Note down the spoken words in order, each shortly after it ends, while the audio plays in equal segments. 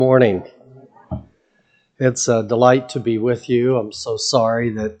Morning. It's a delight to be with you. I'm so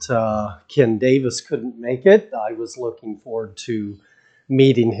sorry that Ken Davis couldn't make it. I was looking forward to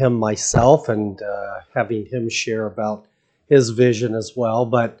meeting him myself and having him share about his vision as well.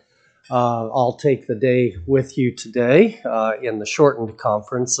 But I'll take the day with you today in the shortened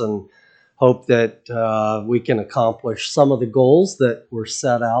conference and hope that we can accomplish some of the goals that were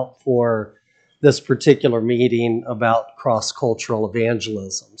set out for this particular meeting about cross-cultural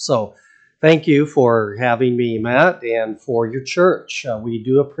evangelism. So thank you for having me, Matt, and for your church. We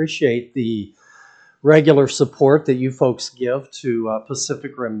do appreciate the regular support that you folks give to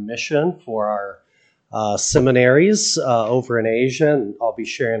Pacific Rim Mission for our seminaries over in Asia, and I'll be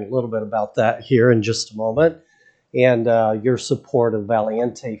sharing a little bit about that here in just a moment, and your support of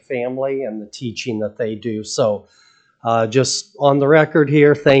Valiente family and the teaching that they do. So just on the record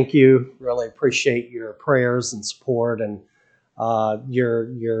here, thank you. Really appreciate your prayers and support and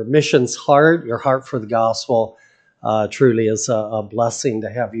your mission's heart, your heart for the gospel. Truly is a blessing to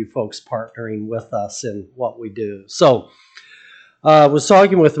have you folks partnering with us in what we do. So I was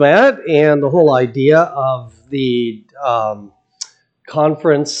talking with Matt, and the whole idea of the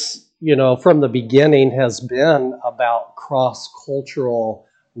conference, from the beginning has been about cross-cultural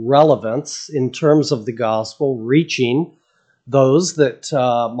relevance in terms of the gospel, reaching those that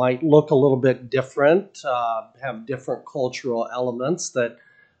might look a little bit different, have different cultural elements that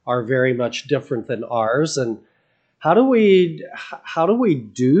are very much different than ours. And how do we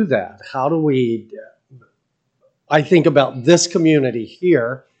do that? I think about this community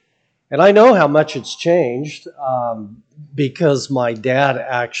here, and I know how much it's changed because my dad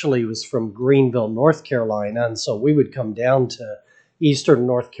actually was from Greenville, North Carolina, and so we would come down to Eastern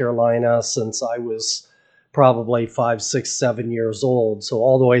North Carolina since I was probably 5, 6, 7 years old. So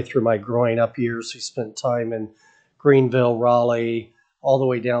all the way through my growing up years, we spent time in Greenville, Raleigh, all the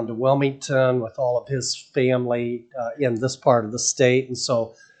way down to Wilmington with all of his family in this part of the state. And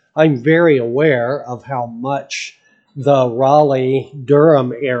so I'm very aware of how much the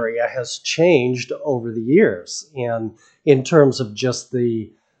Raleigh-Durham area has changed over the years, and in terms of just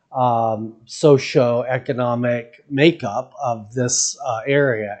the socio-economic makeup of this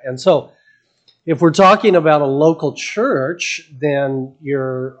area. And so if we're talking about a local church, then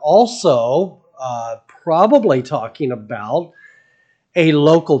you're also probably talking about a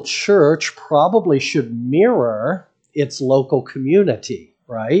local church probably should mirror its local community,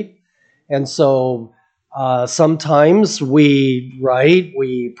 right? And so sometimes we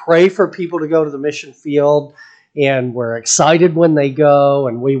pray for people to go to the mission field, and we're excited when they go,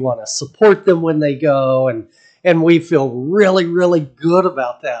 and we want to support them when they go, and we feel really, really good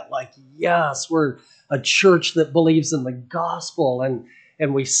about that. Like, yes, we're a church that believes in the gospel,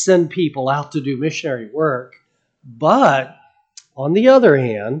 and we send people out to do missionary work. But on the other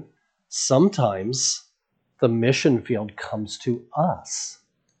hand, sometimes the mission field comes to us,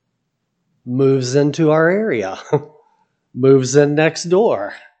 moves into our area, moves in next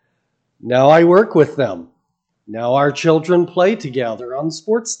door. Now I work with them. Now our children play together on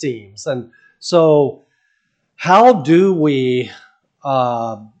sports teams. And so how do we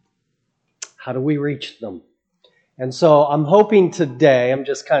reach them? And so I'm hoping today, I'm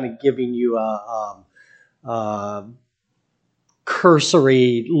just kind of giving you a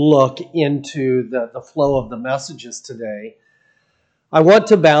cursory look into the flow of the messages today. I want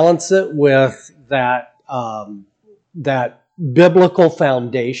to balance it with that biblical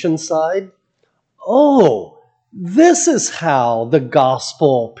foundation side. Oh, this is how the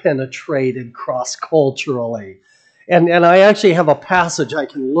gospel penetrated cross-culturally. And I actually have a passage I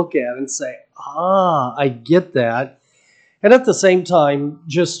can look at and say, I get that. And at the same time,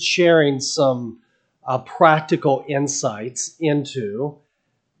 just sharing some practical insights into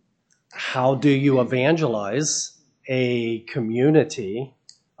how do you evangelize a community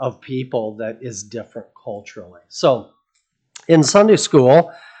of people that is different culturally. So in Sunday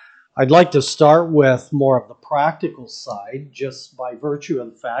school, I'd like to start with more of the practical side, just by virtue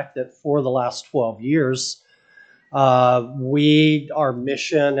of the fact that for the last 12 years, our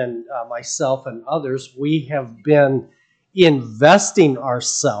mission and myself and others, we have been investing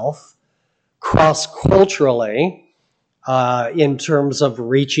ourselves cross-culturally in terms of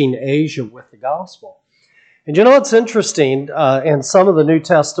reaching Asia with the gospel. And it's interesting, and some of the New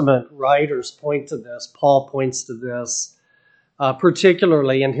Testament writers point to this, Paul points to this,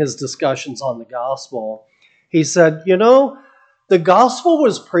 particularly in his discussions on the gospel. He said, the gospel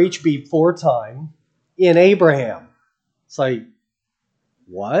was preached before time in Abraham. It's like,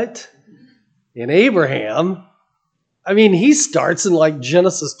 what? In Abraham? I mean, he starts in like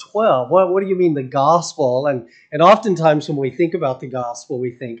Genesis 12. What do you mean the gospel? And oftentimes when we think about the gospel,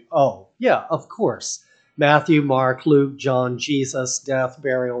 we think, oh, yeah, of course. Matthew, Mark, Luke, John, Jesus, death,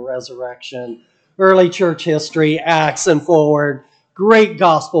 burial, resurrection, early church history, Acts and forward, great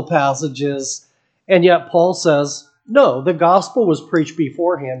gospel passages. And yet Paul says, no, the gospel was preached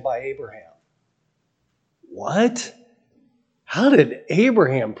beforehand by Abraham. What? How did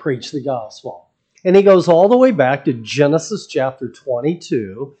Abraham preach the gospel? And he goes all the way back to Genesis chapter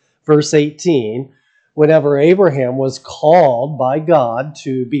 22, verse 18, whenever Abraham was called by God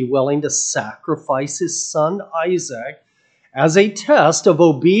to be willing to sacrifice his son Isaac as a test of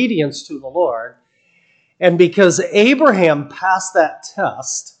obedience to the Lord. And because Abraham passed that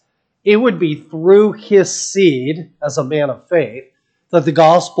test, it would be through his seed, as a man of faith, that the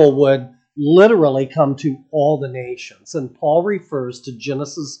gospel would literally come to all the nations. And Paul refers to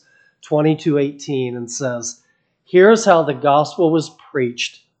Genesis 22:18 and says, here's how the gospel was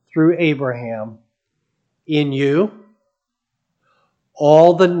preached through Abraham. In you,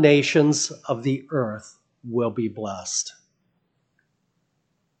 all the nations of the earth will be blessed.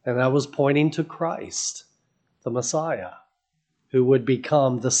 And that was pointing to Christ, the Messiah, who would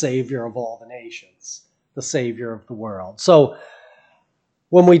become the Savior of all the nations, the Savior of the world. So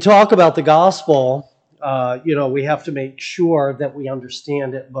when we talk about the gospel, we have to make sure that we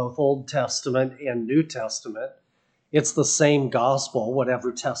understand it both Old Testament and New Testament. It's the same gospel,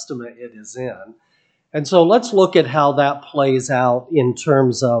 whatever testament it is in. And so let's look at how that plays out in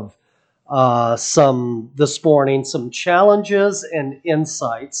terms of this morning, some challenges and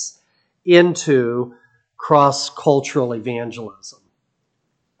insights into cross-cultural evangelism.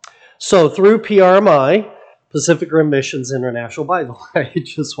 So through PRMI, Pacific Rim Missions International, by the way,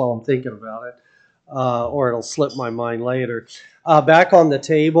 just while I'm thinking about it, or it'll slip my mind later. Back on the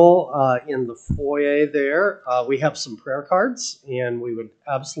table in the foyer there, we have some prayer cards, and we would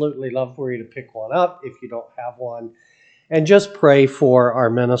absolutely love for you to pick one up if you don't have one, and just pray for our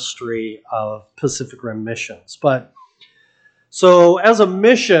ministry of Pacific Rim Missions. So as a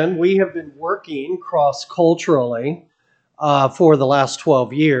mission, we have been working cross-culturally for the last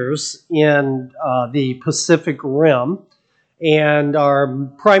 12 years in the Pacific Rim. And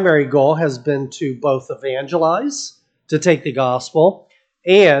our primary goal has been to both evangelize, to take the gospel,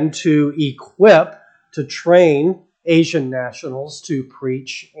 and to equip, to train Asian nationals to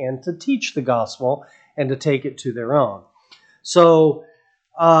preach and to teach the gospel and to take it to their own. So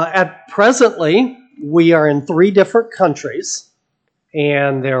at presently, we are in 3 different countries,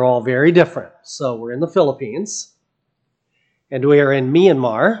 and they're all very different. So we're in the Philippines, and we are in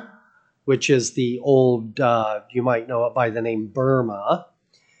Myanmar, which is the old, you might know it by the name Burma.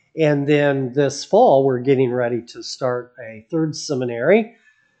 And then this fall, we're getting ready to start a 3rd seminary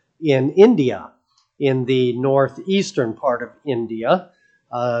in India, in the northeastern part of India.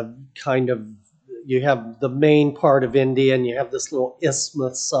 You have the main part of India, and you have this little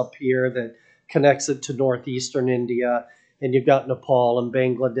isthmus up here that connects it to northeastern India. And you've got Nepal and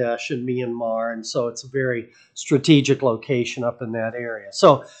Bangladesh and Myanmar. And so it's a very strategic location up in that area.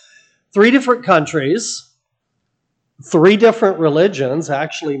 So 3 different countries, 3 different religions,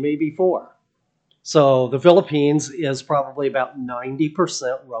 actually maybe 4. So the Philippines is probably about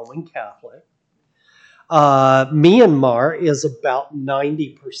 90% Roman Catholic. Myanmar is about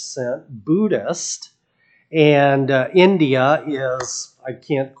 90% Buddhist. And India is, I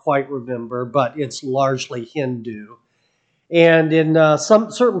can't quite remember, but it's largely Hindu. And in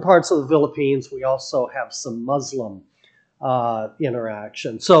some certain parts of the Philippines, we also have some Muslim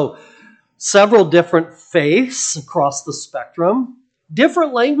interaction. So several different faiths across the spectrum,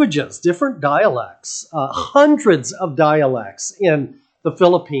 different languages, different dialects, hundreds of dialects in the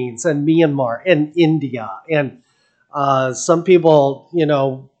Philippines and Myanmar and India. And some people,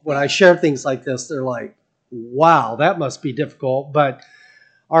 when I share things like this, they're like, wow, that must be difficult. But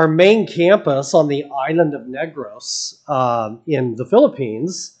our main campus on the island of Negros in the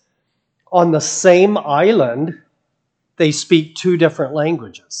Philippines, on the same island, they speak 2 different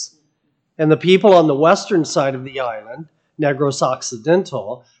languages. And the people on the western side of the island, Negros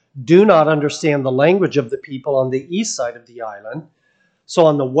Occidental, do not understand the language of the people on the east side of the island. So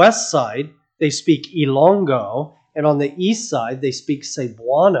on the west side, they speak Ilonggo, and on the east side, they speak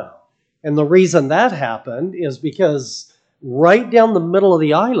Cebuano. And the reason that happened is because right down the middle of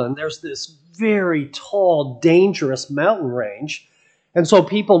the island, there's this very tall, dangerous mountain range. And so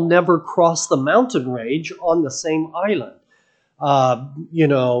people never cross the mountain range on the same island.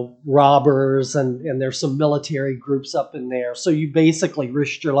 Robbers, and there's some military groups up in there. So you basically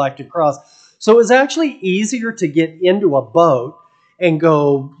risked your life to cross. So it was actually easier to get into a boat and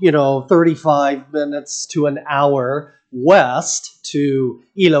go, 35 minutes to an hour west to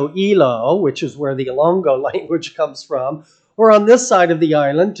Iloilo, which is where the Ilongo language comes from, or on this side of the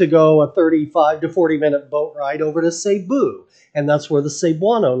island to go a 35 to 40-minute boat ride over to Cebu, and that's where the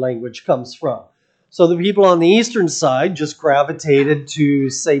Cebuano language comes from. So the people on the eastern side just gravitated to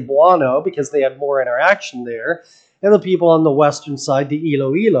Cebuano because they had more interaction there, and the people on the western side to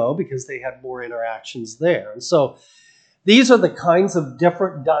Iloilo because they had more interactions there. And so these are the kinds of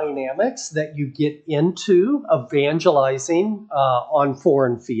different dynamics that you get into evangelizing on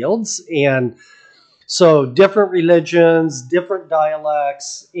foreign fields. And so different religions, different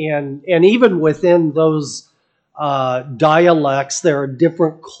dialects, and even within those dialects, there are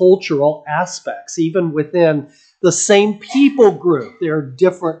different cultural aspects. Even within the same people group, there are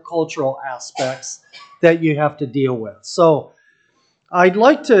different cultural aspects that you have to deal with. So I'd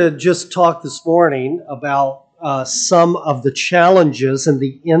like to just talk this morning about some of the challenges and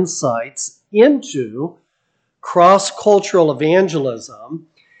the insights into cross-cultural evangelism.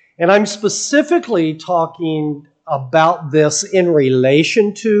 And I'm specifically talking about this in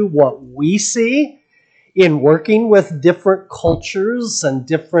relation to what we see in working with different cultures and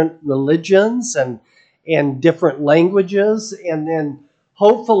different religions and different languages. And then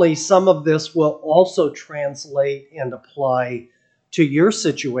hopefully some of this will also translate and apply to your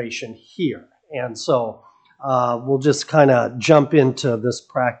situation here. And so we'll just kind of jump into this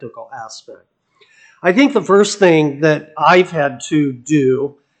practical aspect. I think the first thing that I've had to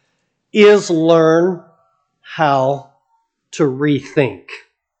do is learn how to rethink.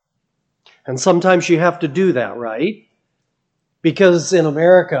 And sometimes you have to do that, right? Because in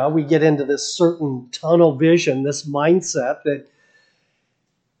America, we get into this certain tunnel vision, this mindset that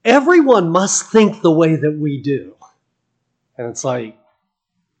everyone must think the way that we do. And it's like,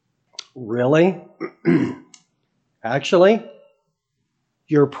 really? Actually,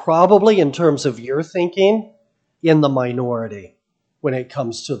 you're probably, in terms of your thinking, in the minority when it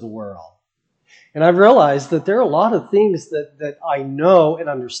comes to the world. And I've realized that there are a lot of things that I know and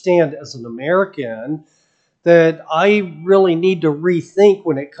understand as an American that I really need to rethink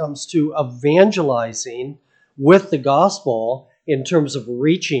when it comes to evangelizing with the gospel in terms of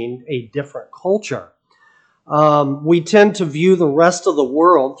reaching a different culture. We tend to view the rest of the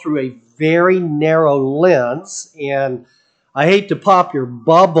world through a very narrow lens, and I hate to pop your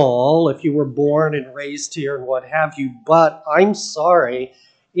bubble if you were born and raised here and what have you, but I'm sorry,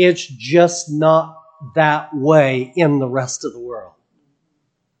 it's just not that way in the rest of the world.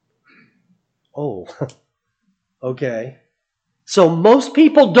 Oh, okay. So most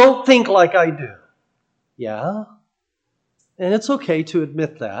people don't think like I do. Yeah, and it's okay to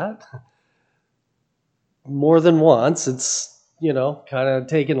admit that. More than once, it's, kind of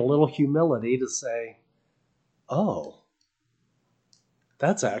taking a little humility to say, oh,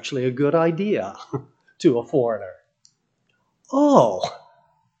 that's actually a good idea to a foreigner. Oh,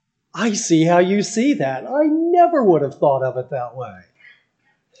 I see how you see that. I never would have thought of it that way.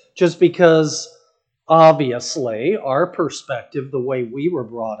 Just because, obviously, our perspective, the way we were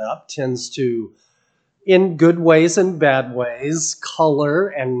brought up, tends to, in good ways and bad ways, color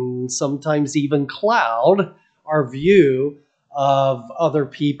and sometimes even cloud our view of other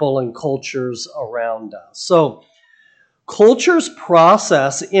people and cultures around us. So, cultures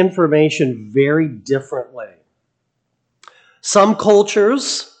process information very differently. Some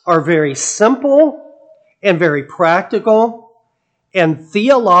cultures are very simple and very practical, and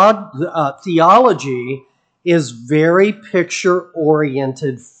theology is very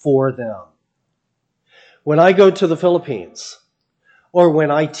picture-oriented for them. When I go to the Philippines, or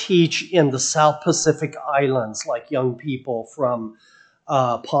when I teach in the South Pacific Islands, like young people from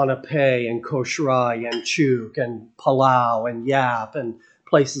Ponape and Coxsackie and Chuuk and Palau and Yap and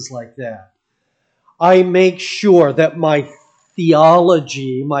places like that, I make sure that my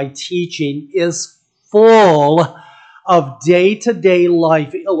theology, my teaching is full of day-to-day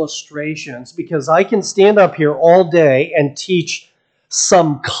life illustrations, because I can stand up here all day and teach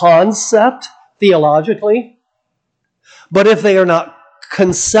some concept theologically, but if they are not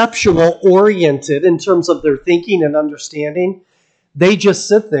conceptual oriented in terms of their thinking and understanding, they just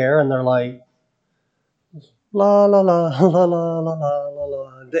sit there and they're like, la, la, la, la, la, la, la, la,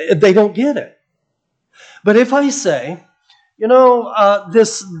 la. They don't get it. But if I say,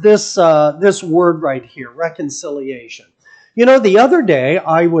 this word right here, reconciliation. The other day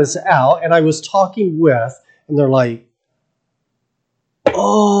I was out and I was talking with, and they're like,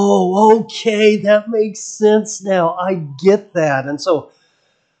 oh, okay, that makes sense now. I get that. And so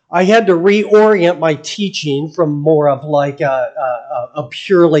I had to reorient my teaching from more of like a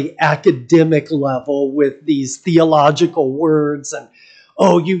purely academic level with these theological words and,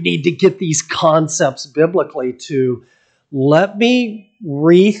 oh, you need to get these concepts biblically, to let me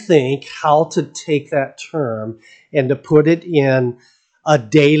rethink how to take that term and to put it in a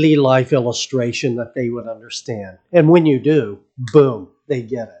daily life illustration that they would understand. And when you do, boom, they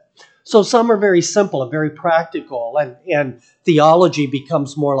get it. So some are very simple and very practical, and theology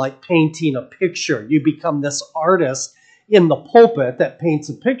becomes more like painting a picture. You become this artist in the pulpit that paints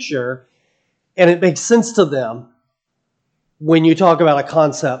a picture, and it makes sense to them when you talk about a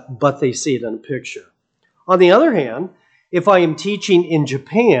concept, but they see it in a picture. On the other hand, if I am teaching in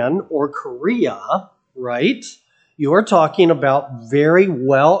Japan or Korea, right, you are talking about very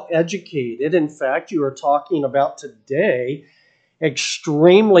well educated. In fact, you are talking about today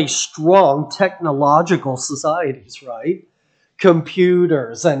extremely strong technological societies, right?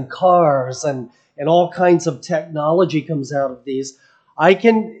 Computers and cars and all kinds of technology comes out of these. I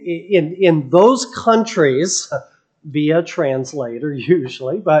can, in those countries, via translator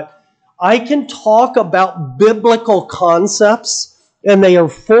usually, but I can talk about biblical concepts, and they are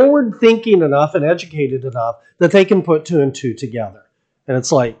forward-thinking enough and educated enough that they can put two and two together. And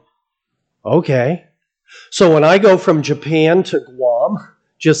it's like, okay. So when I go from Japan to Guam,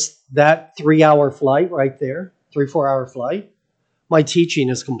 just that 3-hour flight right there, 3-4 hour flight, my teaching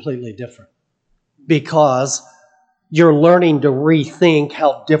is completely different, because you're learning to rethink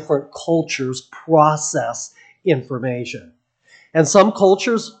how different cultures process information. And some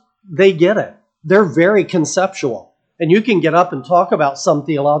cultures, they get it. They're very conceptual. And you can get up and talk about some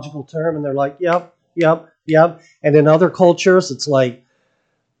theological term and they're like, yep, yep, yep. And in other cultures, it's like,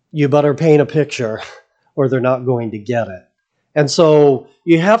 you better paint a picture or they're not going to get it. And so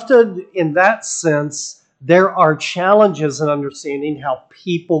you have to, in that sense, there are challenges in understanding how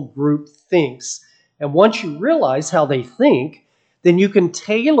people group thinks. And once you realize how they think, then you can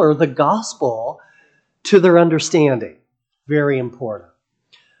tailor the gospel to their understanding. Very important.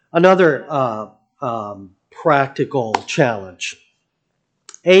 Another practical challenge.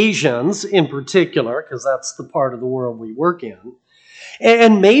 Asians in particular, because that's the part of the world we work in,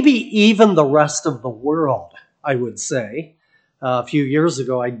 and maybe even the rest of the world, I would say. A few years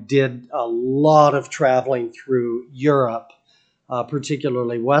ago, I did a lot of traveling through Europe,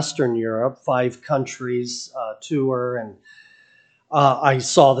 particularly Western Europe, 5 countries tour, and I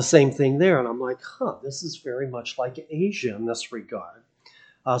saw the same thing there, and I'm like, this is very much like Asia in this regard.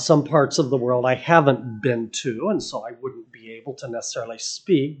 Some parts of the world I haven't been to, and so I wouldn't be able to necessarily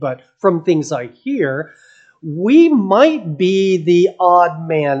speak, but from things I hear, we might be the odd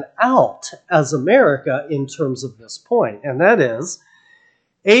man out as America in terms of this point, and that is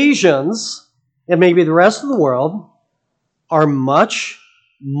Asians, and maybe the rest of the world, are much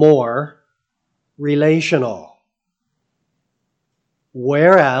more relational.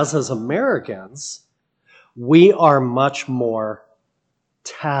 Whereas as Americans, we are much more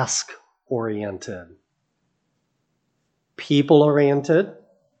task-oriented. People-oriented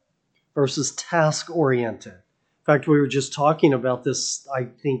versus task-oriented. In fact, we were just talking about this, I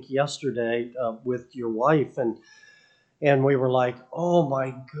think, yesterday with your wife, and we were like, oh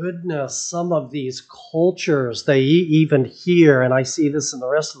my goodness, some of these cultures, they even here, and I see this in the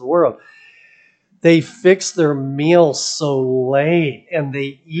rest of the world, they fix their meals so late and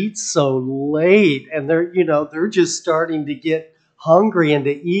they eat so late, and they're just starting to get hungry and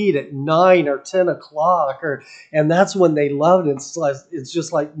to eat at 9 or 10 o'clock, and that's when they love it. It's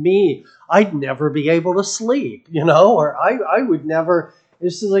just like me. I'd never be able to sleep, or I would never.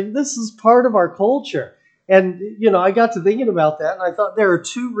 It's just like, this is part of our culture. And, I got to thinking about that, and I thought there are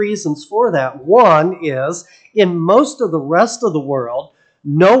 2 reasons for that. One is, in most of the rest of the world,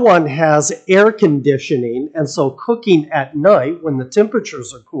 no one has air conditioning, and so cooking at night when the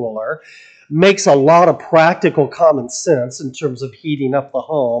temperatures are cooler makes a lot of practical common sense in terms of heating up the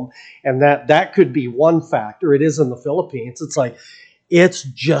home, and that could be one factor. It is in the Philippines. It's like, it's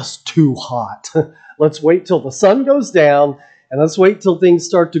just too hot. Let's wait till the sun goes down, and let's wait till things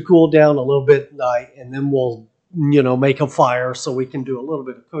start to cool down a little bit at night, and then we'll, make a fire so we can do a little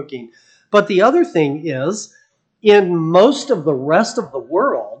bit of cooking. But the other thing is, in most of the rest of the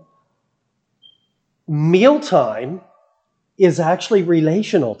world, mealtime is actually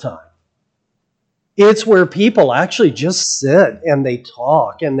relational time. It's where people actually just sit and they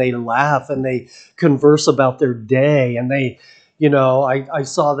talk and they laugh and they converse about their day. And they, I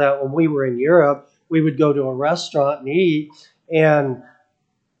saw that when we were in Europe. We would go to a restaurant and eat, and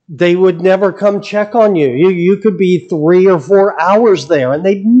they would never come check on you. You could be 3 or 4 hours there, and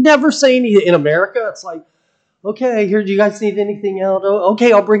they'd never say anything. In America, it's like, Okay, here, do you guys need anything else? Oh,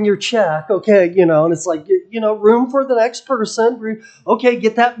 okay, I'll bring your check. Okay, and it's like, room for the next person. Okay,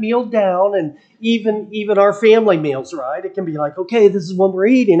 get that meal down. And even our family meals, right? It can be like, okay, this is what we're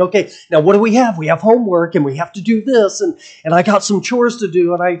eating. Okay, now what do we have? We have homework and we have to do this, and I got some chores to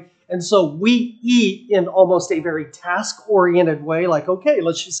do, and so we eat in almost a very task-oriented way, like, okay,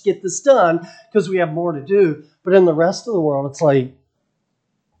 let's just get this done because we have more to do. But in the rest of the world, it's like,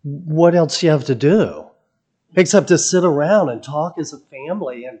 what else do you have to do? Except to sit around and talk as a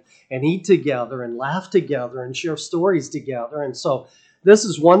family and eat together and laugh together and share stories together. And so this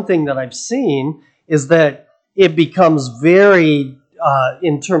is one thing that I've seen is that it becomes very,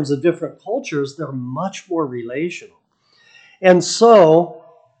 in terms of different cultures, they're much more relational. And so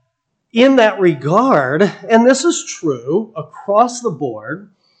in that regard, and this is true across the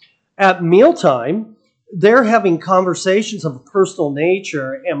board, at mealtime, they're having conversations of a personal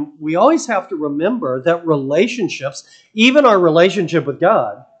nature, and we always have to remember that relationships, even our relationship with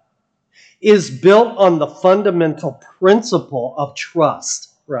God, is built on the fundamental principle of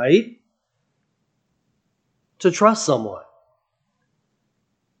trust, right? To trust someone.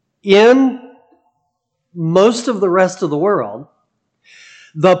 In most of the rest of the world,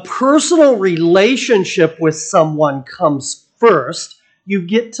 the personal relationship with someone comes first. You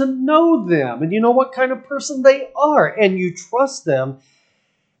get to know them and you know what kind of person they are and you trust them.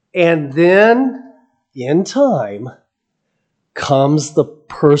 And then in time comes the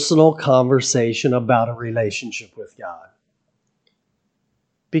personal conversation about a relationship with God.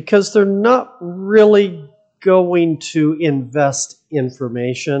 Because they're not really going to invest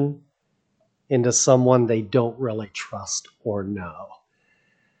information into someone they don't really trust or know.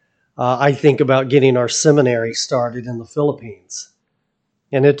 I think about getting our seminary started in the Philippines.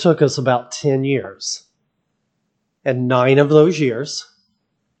 And it took us about 10 years. And 9 of those years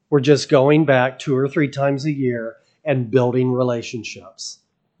were just going back 2 or 3 times a year and building relationships.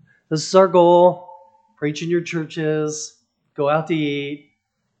 This is our goal. Preach in your churches, go out to eat,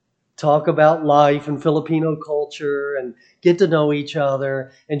 talk about life and Filipino culture and get to know each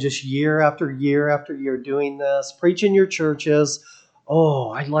other. And just year after year after year doing this. Preach in your churches. Oh,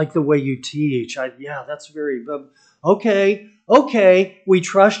 I like the way you teach. Yeah, that's very... Okay, we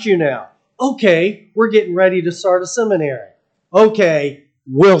trust you now. Okay, we're getting ready to start a seminary. Okay,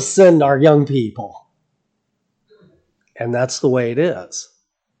 we'll send our young people. And that's the way it is.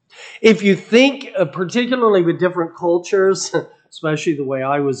 If you think, particularly with different cultures, especially the way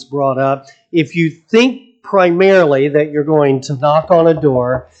I was brought up, if you think primarily that you're going to knock on a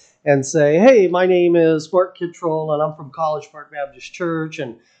door and say, hey, my name is Mark Kittrell, and I'm from College Park Baptist Church,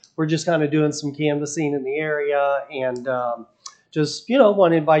 and we're just kind of doing some canvassing in the area, and just,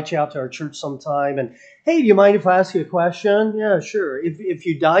 want to invite you out to our church sometime. And, hey, do you mind if I ask you a question? Yeah, sure. If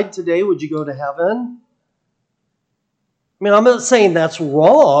you died today, would you go to heaven? I mean, I'm not saying that's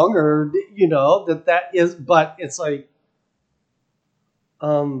wrong or, that is, but it's like,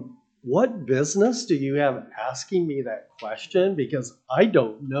 what business do you have asking me that question? Because I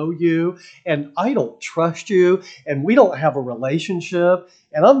don't know you and I don't trust you and we don't have a relationship.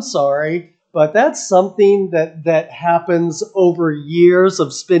 And I'm sorry, but that's something that happens over years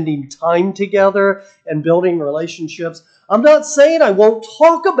of spending time together and building relationships. I'm not saying I won't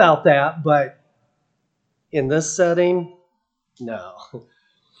talk about that, but in this setting, no.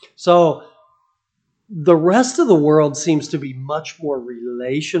 So the rest of the world seems to be much more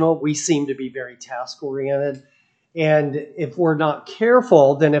relational. We seem to be very task-oriented. And if we're not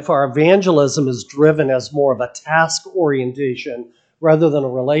careful, then if our evangelism is driven as more of a task orientation rather than a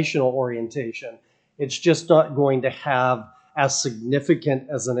relational orientation, it's just not going to have as significant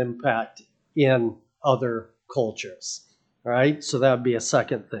as an impact in other cultures. All right? So that would be a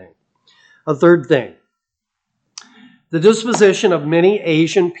second thing. A third thing. The disposition of many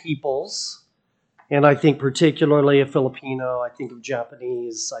Asian peoples, and I think particularly of Filipino, I think of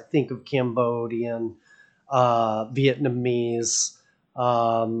Japanese, I think of Cambodian, Vietnamese,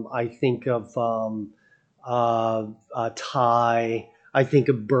 I think of Thai, I think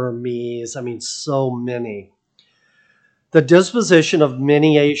of Burmese, I mean, so many. The disposition of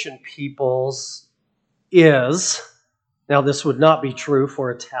many Asian peoples is, now this would not be true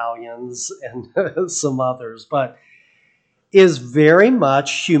for Italians and some others, but is very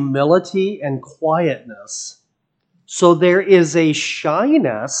much humility and quietness. So there is a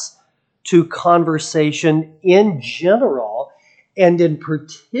shyness to conversation in general, and in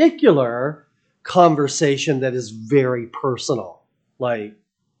particular, conversation that is very personal. Like,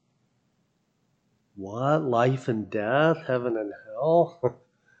 what? Life and death? Heaven and hell?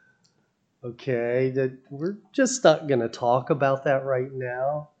 Okay, we're just not going to talk about that right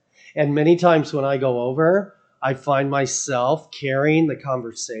now. And many times when I go over, I find myself carrying the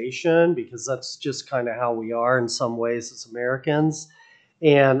conversation because that's just kind of how we are in some ways as Americans.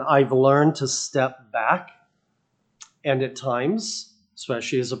 And I've learned to step back and at times,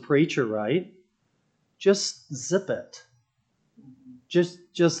 especially as a preacher, right? Just zip it.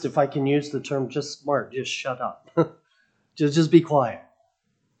 Just if I can use the term just smart, just shut up. just be quiet.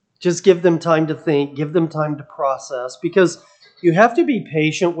 Just give them time to think, give them time to process, because you have to be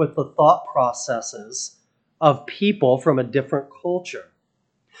patient with the thought processes of people from a different culture.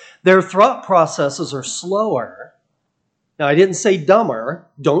 Their thought processes are slower. Now, I didn't say dumber.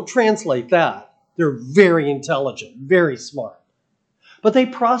 Don't translate that. They're very intelligent, very smart. But they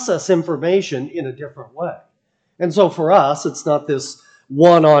process information in a different way. And so for us, it's not this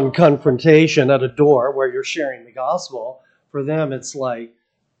one-on confrontation at a door where you're sharing the gospel. For them, it's like,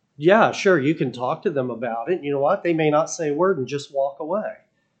 yeah, sure, you can talk to them about it. You know what? They may not say a word and just walk away.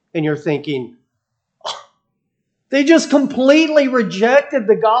 And you're thinking, oh, they just completely rejected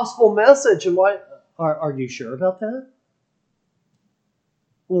the gospel message. And what? Are you sure about that?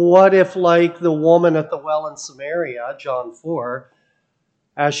 What if, like the woman at the well in Samaria, John 4,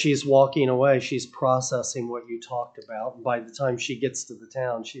 as she's walking away, she's processing what you talked about. And by the time she gets to the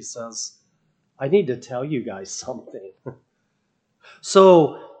town, she says, I need to tell you guys something.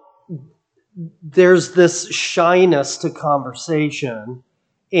 So there's this shyness to conversation,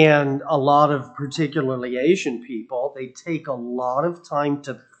 and a lot of particularly Asian people, they take a lot of time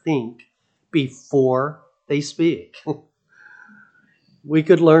to think before they speak. We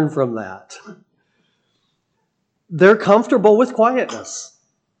could learn from that. They're comfortable with quietness.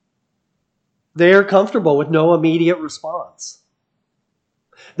 They're comfortable with no immediate response.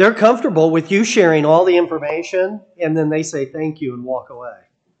 They're comfortable with you sharing all the information, and then they say thank you and walk away.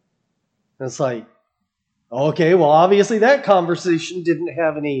 And it's like, okay, well, obviously that conversation didn't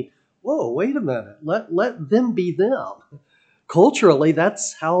have any, whoa, wait a minute. Let them be them. Culturally,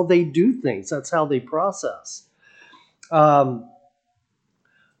 that's how they do things. That's how they process.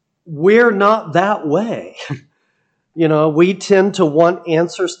 We're not that way. We tend to want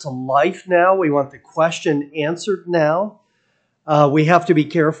answers to life now. We want the question answered now. We have to be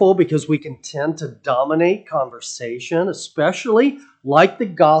careful because we can tend to dominate conversation, especially like the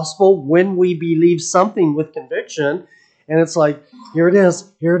gospel when we believe something with conviction. And it's like, here it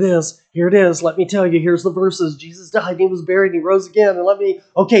is, here it is, here it is. Let me tell you, here's the verses. Jesus died, he was buried, he rose again. And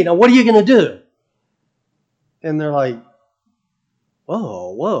okay, now what are you going to do? And they're like,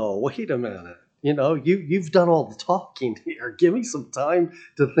 whoa, wait a minute. You've done all the talking here. Give me some time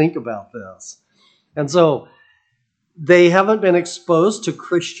to think about this. And so they haven't been exposed to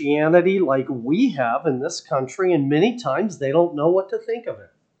Christianity like we have in this country, and many times they don't know what to think of it.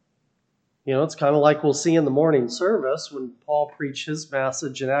 It's kind of like we'll see in the morning service when Paul preached his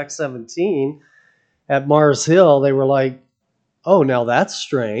message in Acts 17 at Mars Hill. They were like, oh, now that's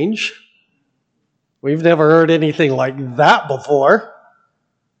strange. We've never heard anything like that before.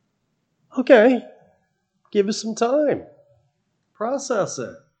 Okay, give us some time. Process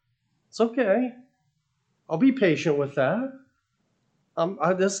it. It's okay. I'll be patient with that.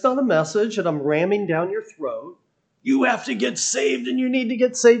 That's not a message that I'm ramming down your throat. You have to get saved and you need to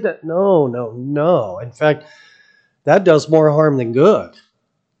get saved. No. In fact, that does more harm than good.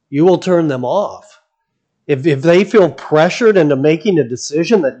 You will turn them off. If they feel pressured into making a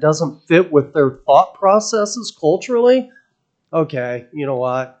decision that doesn't fit with their thought processes culturally, okay, you know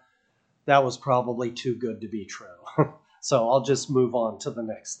what? That was probably too good to be true. So I'll just move on to the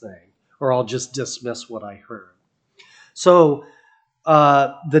next thing, or I'll just dismiss what I heard. So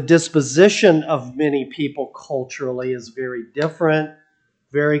the disposition of many people culturally is very different,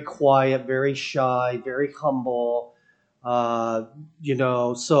 very quiet, very shy, very humble.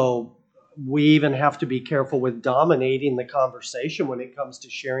 So we even have to be careful with dominating the conversation when it comes to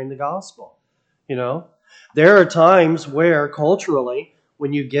sharing the gospel. There are times where culturally,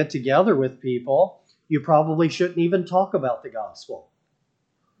 when you get together with people, you probably shouldn't even talk about the gospel.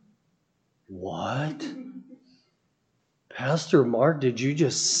 What? Pastor Mark, did you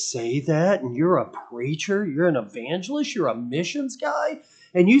just say that? And you're a preacher? You're an evangelist? You're a missions guy?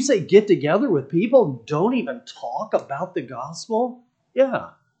 And you say get together with people and don't even talk about the gospel? Yeah.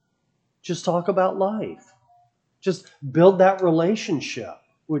 Just talk about life. Just build that relationship,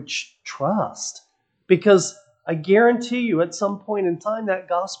 which trust. Because I guarantee you at some point in time that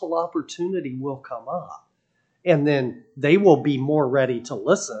gospel opportunity will come up. And then they will be more ready to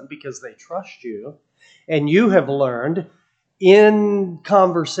listen because they trust you. And you have learned in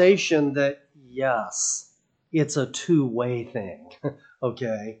conversation that, yes, it's a two-way thing.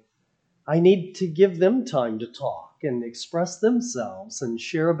 Okay? I need to give them time to talk and express themselves and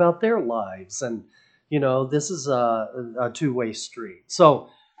share about their lives. And, This is a two-way street. So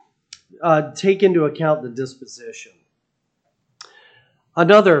take into account the disposition.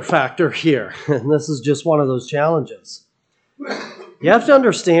 Another factor here, and this is just one of those challenges. You have to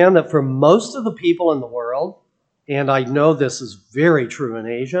understand that for most of the people in the world, and I know this is very true in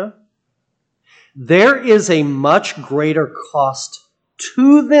Asia, there is a much greater cost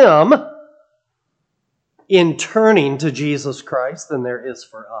to them in turning to Jesus Christ than there is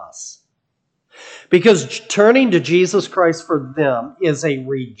for us. Because turning to Jesus Christ for them is a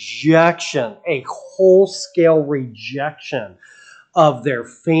rejection, a whole-scale rejection of their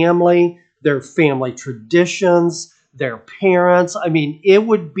family traditions, their parents. I mean, it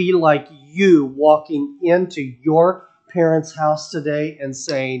would be like you walking into your parents' house today and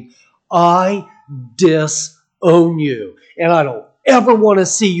saying, I disown you, and I don't ever want to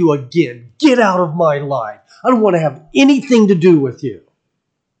see you again. Get out of my life. I don't want to have anything to do with you.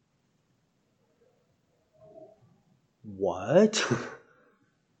 What?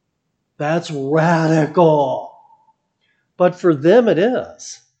 That's radical. But for them it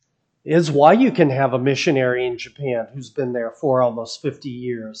is. It's why you can have a missionary in Japan who's been there for almost 50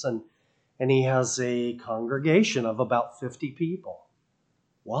 years and he has a congregation of about 50 people.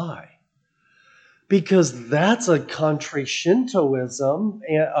 Why? Because that's a country Shintoism,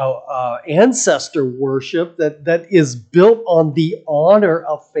 ancestor worship that is built on the honor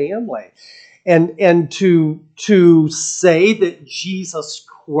of family. And to say that Jesus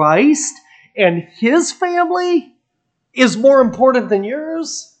Christ and his family is more important than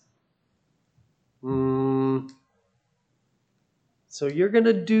yours? So you're going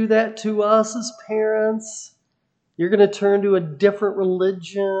to do that to us as parents? You're going to turn to a different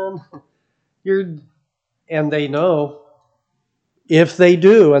religion? And they know, if they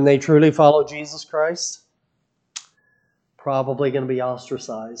do and they truly follow Jesus Christ, probably going to be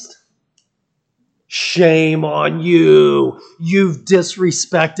ostracized. Shame on you. You've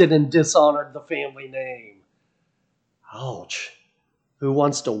disrespected and dishonored the family name. Ouch. Who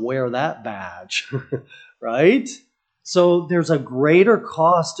wants to wear that badge? Right? So there's a greater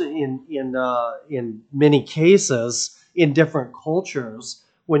cost in many cases in different cultures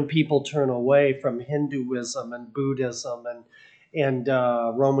when people turn away from Hinduism and Buddhism and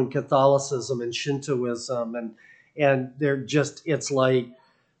Roman Catholicism and Shintoism and they're just, it's like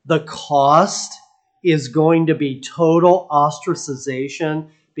the cost is going to be total ostracization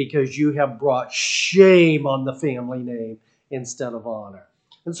because you have brought shame on the family name instead of honor.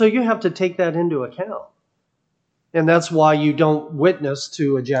 And so you have to take that into account. And that's why you don't witness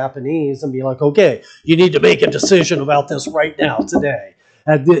to a Japanese and be like, okay, you need to make a decision about this right now, today,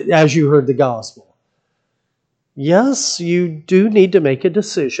 as you heard the gospel. Yes, you do need to make a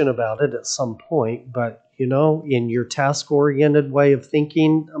decision about it at some point, but, in your task-oriented way of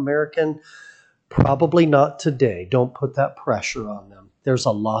thinking, American, probably not today. Don't put that pressure on them. There's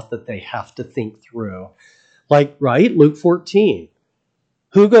a lot that they have to think through. Like, right, Luke 14.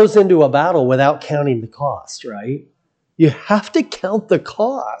 Who goes into a battle without counting the cost, right? You have to count the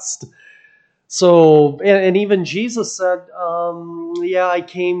cost. So, and even Jesus said, I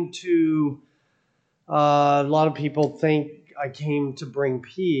came to, a lot of people think I came to bring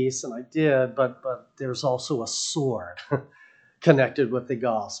peace, and I did, but there's also a sword connected with the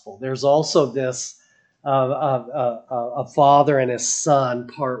gospel. There's also this, a father and his son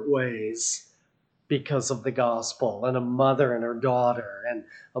part ways because of the gospel, and a mother and her daughter, and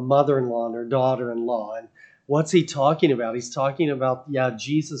a mother-in-law and her daughter-in-law. And what's he talking about? He's talking about,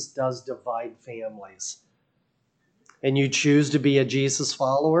 Jesus does divide families. And you choose to be a Jesus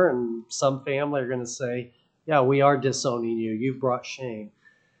follower, and some family are going to say, we are disowning you. You've brought shame.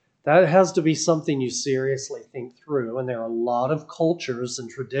 That has to be something you seriously think through. And there are a lot of cultures and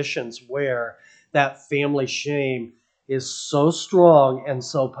traditions where that family shame is so strong and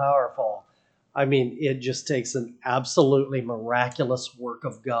so powerful. I mean, it just takes an absolutely miraculous work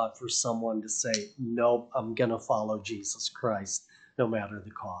of God for someone to say, nope, I'm going to follow Jesus Christ, no matter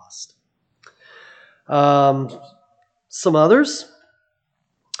the cost. Some others.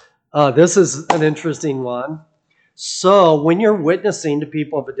 This is an interesting one. So when you're witnessing to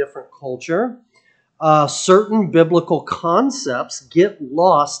people of a different culture, certain biblical concepts get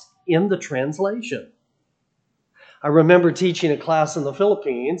lost in the translation. I remember teaching a class in the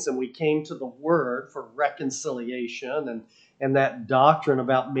Philippines, and we came to the word for reconciliation and that doctrine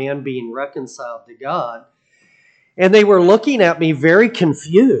about man being reconciled to God. And they were looking at me very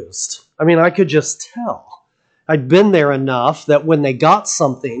confused. I mean, I could just tell. I'd been there enough that when they got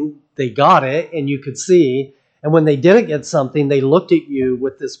something, they got it, and you could see. And when they didn't get something, they looked at you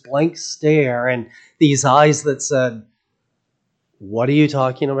with this blank stare and these eyes that said, what are you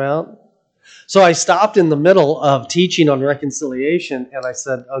talking about? So I stopped in the middle of teaching on reconciliation and I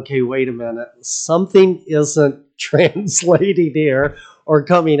said, okay, wait a minute. Something isn't translating here or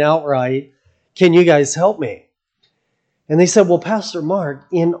coming out right. Can you guys help me? And they said, well, Pastor Mark,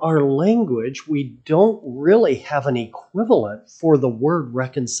 in our language, we don't really have an equivalent for the word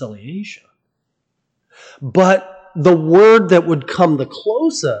reconciliation. But the word that would come the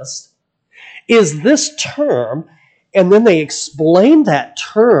closest is this term. And then they explained that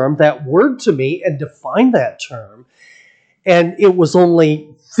term, that word to me, and defined that term. And it was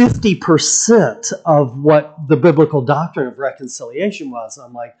only 50% of what the biblical doctrine of reconciliation was.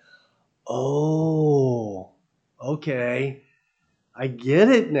 I'm like, oh, okay. I get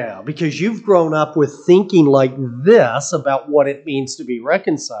it now, because you've grown up with thinking like this about what it means to be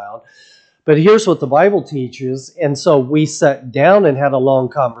reconciled. But here's what the Bible teaches. And so we sat down and had a long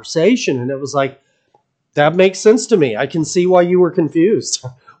conversation, and it was like, that makes sense to me. I can see why you were confused,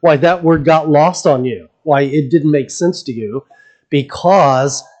 why that word got lost on you, why it didn't make sense to you,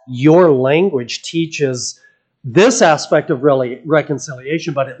 because your language teaches this aspect of really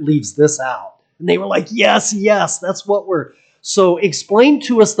reconciliation, but it leaves this out. And they were like, yes, that's what we're... So explain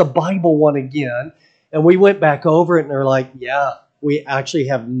to us the Bible one again. And we went back over it and they're like, yeah, we actually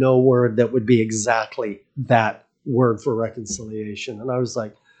have no word that would be exactly that word for reconciliation. And I was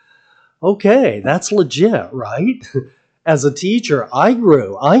like, okay, that's legit, right? As a teacher, I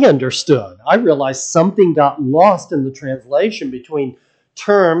grew, I understood. I realized something got lost in the translation between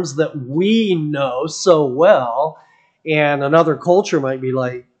terms that we know so well, and another culture might be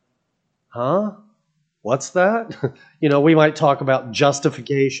like, huh? What's that? We might talk about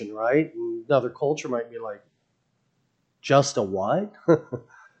justification, right? And another culture might be like, just a what?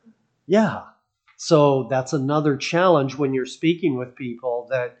 Yeah. So that's another challenge when you're speaking with people,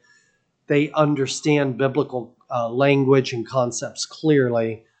 that they understand biblical language and concepts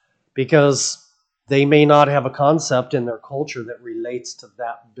clearly, because they may not have a concept in their culture that relates to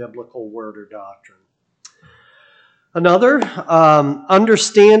that biblical word or doctrine. Another,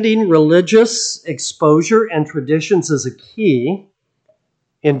 understanding religious exposure and traditions is a key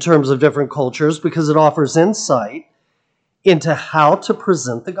in terms of different cultures, because it offers insight into how to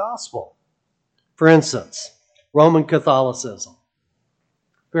present the gospel. For instance, Roman Catholicism,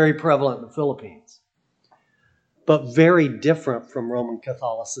 very prevalent in the Philippines, but very different from Roman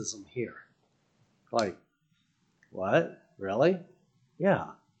Catholicism here. Like, what? Really? Yeah.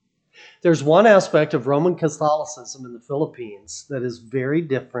 There's one aspect of Roman Catholicism in the Philippines that is very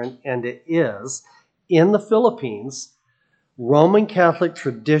different, and it is, in the Philippines, Roman Catholic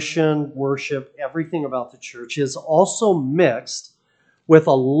tradition, worship, everything about the church is also mixed with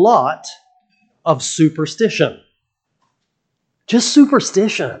a lot of superstition. Just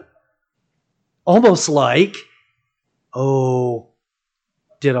superstition. Almost like, oh,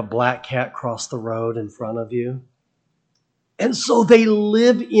 did a black cat cross the road in front of you? And so they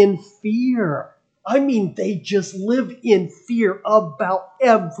live in fear. I mean, they just live in fear about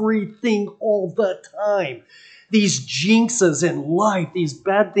everything all the time. These jinxes in life, these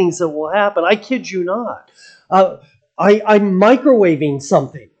bad things that will happen. I kid you not. I'm microwaving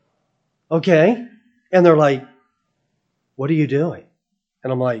something, okay? And they're like, what are you doing?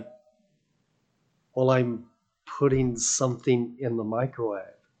 And I'm like, well, I'm putting something in the microwave.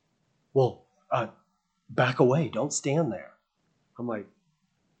 Well, back away. Don't stand there. I'm like,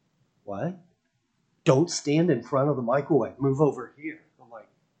 what? Don't stand in front of the microwave. Move over here. I'm like,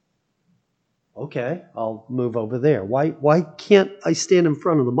 okay, I'll move over there. Why can't I stand in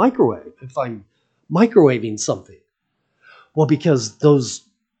front of the microwave if I'm microwaving something? Well, because those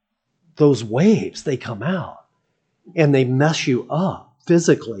waves, they come out and they mess you up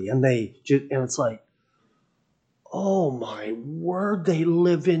physically, and it's like, oh my word, they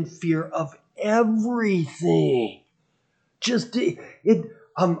live in fear of everything.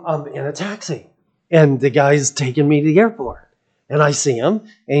 I'm in a taxi, and the guy's taking me to the airport, and I see him,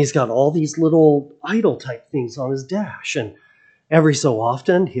 and he's got all these little idol type things on his dash, and every so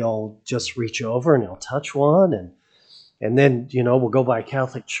often he'll just reach over and he'll touch one, and then we'll go by a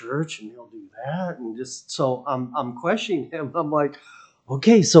Catholic church and he'll do that, and just so I'm questioning him. I'm like,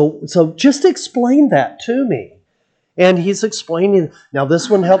 okay, so just explain that to me. And he's explaining, now this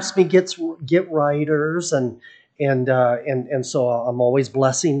one helps me get writers, and so I'm always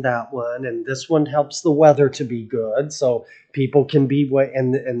blessing that one. And this one helps the weather to be good, so people can be,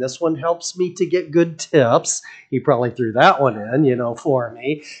 and this one helps me to get good tips. He probably threw that one in, for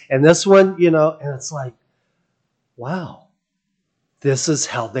me. And this one, and it's like, wow, this is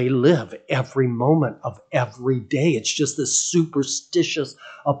how they live every moment of every day. It's just this superstitious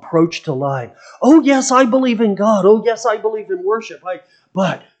approach to life. Oh, yes, I believe in God. Oh, yes, I believe in worship.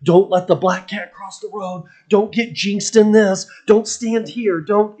 but don't let the black cat cross the road. Don't get jinxed in this. Don't stand here.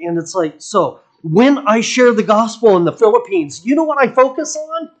 Don't. And it's like, so when I share the gospel in the Philippines, you know what I focus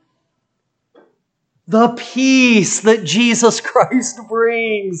on? The peace that Jesus Christ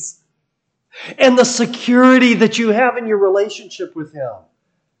brings and the security that you have in your relationship with Him.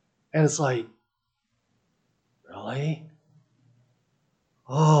 And it's like, really?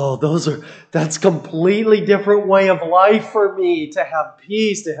 Oh, that's completely different way of life for me, to have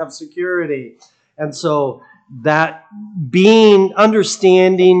peace, to have security. And so that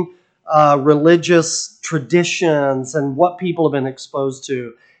understanding religious traditions and what people have been exposed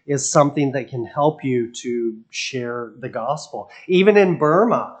to is something that can help you to share the gospel. Even in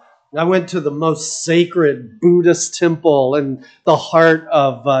Burma, I went to the most sacred Buddhist temple in the heart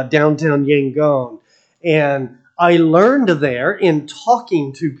of downtown Yangon. And I learned there in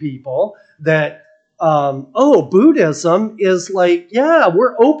talking to people that, Buddhism is like, yeah,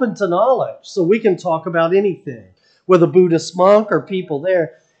 we're open to knowledge, so we can talk about anything with a Buddhist monk or people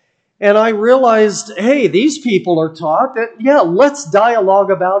there. And I realized, hey, these people are taught that, yeah, let's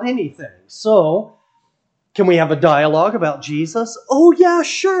dialogue about anything. So, can we have a dialogue about Jesus? Oh, yeah,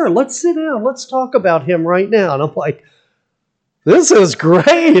 sure. Let's sit down. Let's talk about Him right now. And I'm like, this is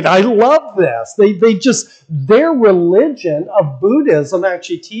great. I love this. Their religion of Buddhism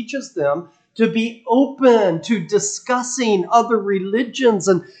actually teaches them to be open to discussing other religions.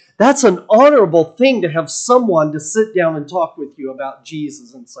 And that's an honorable thing, to have someone to sit down and talk with you about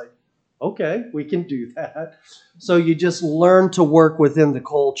Jesus. And it's like, okay, we can do that. So you just learn to work within the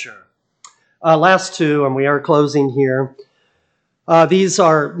culture. Last two, and we are closing here. These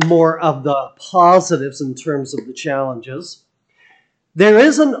are more of the positives in terms of the challenges. There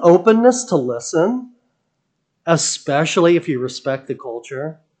is an openness to listen, especially if you respect the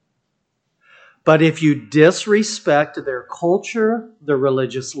culture. But if you disrespect their culture, their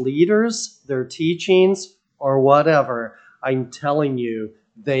religious leaders, their teachings, or whatever, I'm telling you,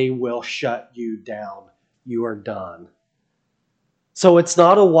 they will shut you down. You are done. So it's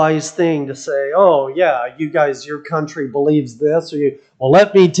not a wise thing to say, oh, yeah, you guys, your country believes this. Well,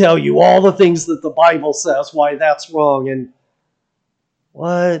 let me tell you all the things that the Bible says, why that's wrong. And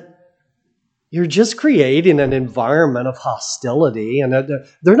what? You're just creating an environment of hostility, and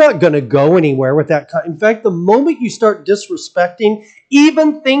they're not going to go anywhere with that. In fact, the moment you start disrespecting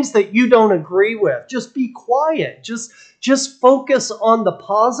even things that you don't agree with, just be quiet. Just focus on the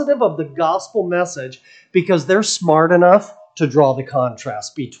positive of the gospel message, because they're smart enough to draw the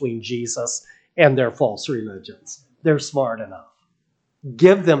contrast between Jesus and their false religions. They're smart enough.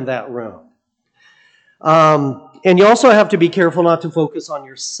 Give them that room. And you also have to be careful not to focus on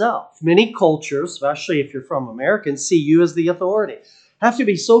yourself. Many cultures, especially if you're from America, see you as the authority. Have to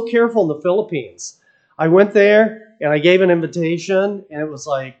be so careful in the Philippines. I went there and I gave an invitation, and it was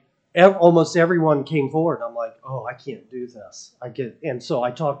like almost everyone came forward. I'm like, oh, I can't do this. And so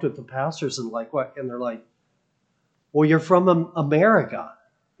I talked with the pastors and like, what? And they're like, well, you're from America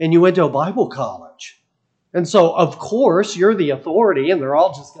and you went to a Bible college. And so, of course, you're the authority, and they're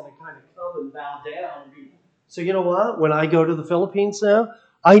all just going to kind of come and bow down. So you know what? When I go to the Philippines now,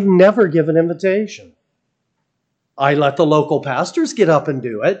 I never give an invitation. I let the local pastors get up and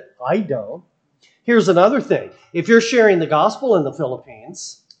do it. I don't. Here's another thing. If you're sharing the gospel in the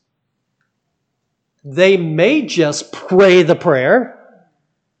Philippines, they may just pray the prayer.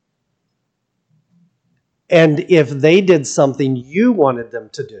 And if they did something you wanted them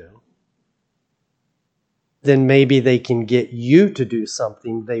to do, then maybe they can get you to do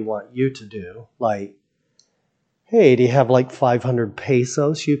something they want you to do. Like, hey, do you have like 500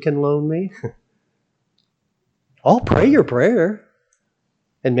 pesos you can loan me? I'll pray your prayer.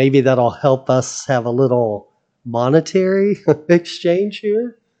 And maybe that'll help us have a little monetary exchange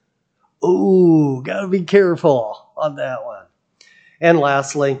here. Ooh, gotta be careful on that one. And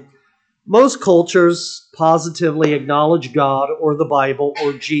lastly, most cultures positively acknowledge God or the Bible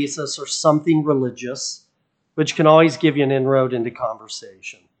or Jesus or something religious, which can always give you an inroad into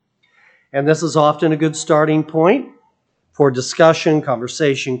conversation. And this is often a good starting point for discussion,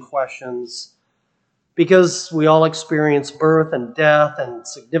 conversation, questions, because we all experience birth and death and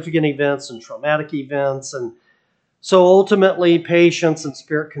significant events and traumatic events. And so ultimately, patience and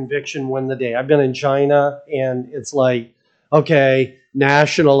spirit conviction win the day. I've been in China, and it's like, okay,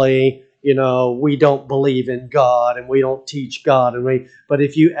 nationally, we don't believe in God and we don't teach God. But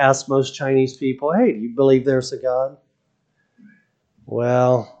if you ask most Chinese people, hey, do you believe there's a God?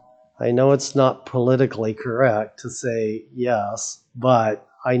 Well, I know it's not politically correct to say yes, but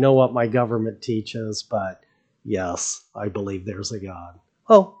I know what my government teaches, but yes, I believe there's a God.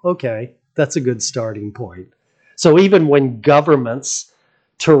 Oh, okay. That's a good starting point. So even when governments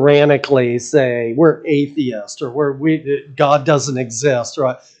tyrannically say we're atheist or God doesn't exist.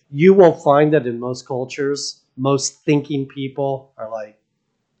 Right? You will find that in most cultures, most thinking people are like,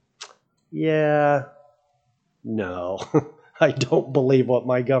 yeah, no, I don't believe what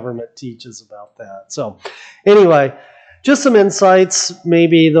my government teaches about that. So anyway, just some insights.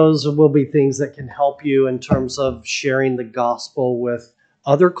 Maybe those will be things that can help you in terms of sharing the gospel with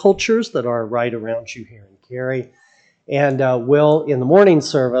other cultures that are right around you here in Cary. And in the morning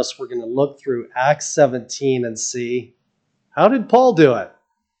service, we're going to look through Acts 17 and see, how did Paul do it?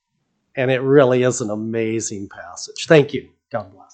 And it really is an amazing passage. Thank you. God bless.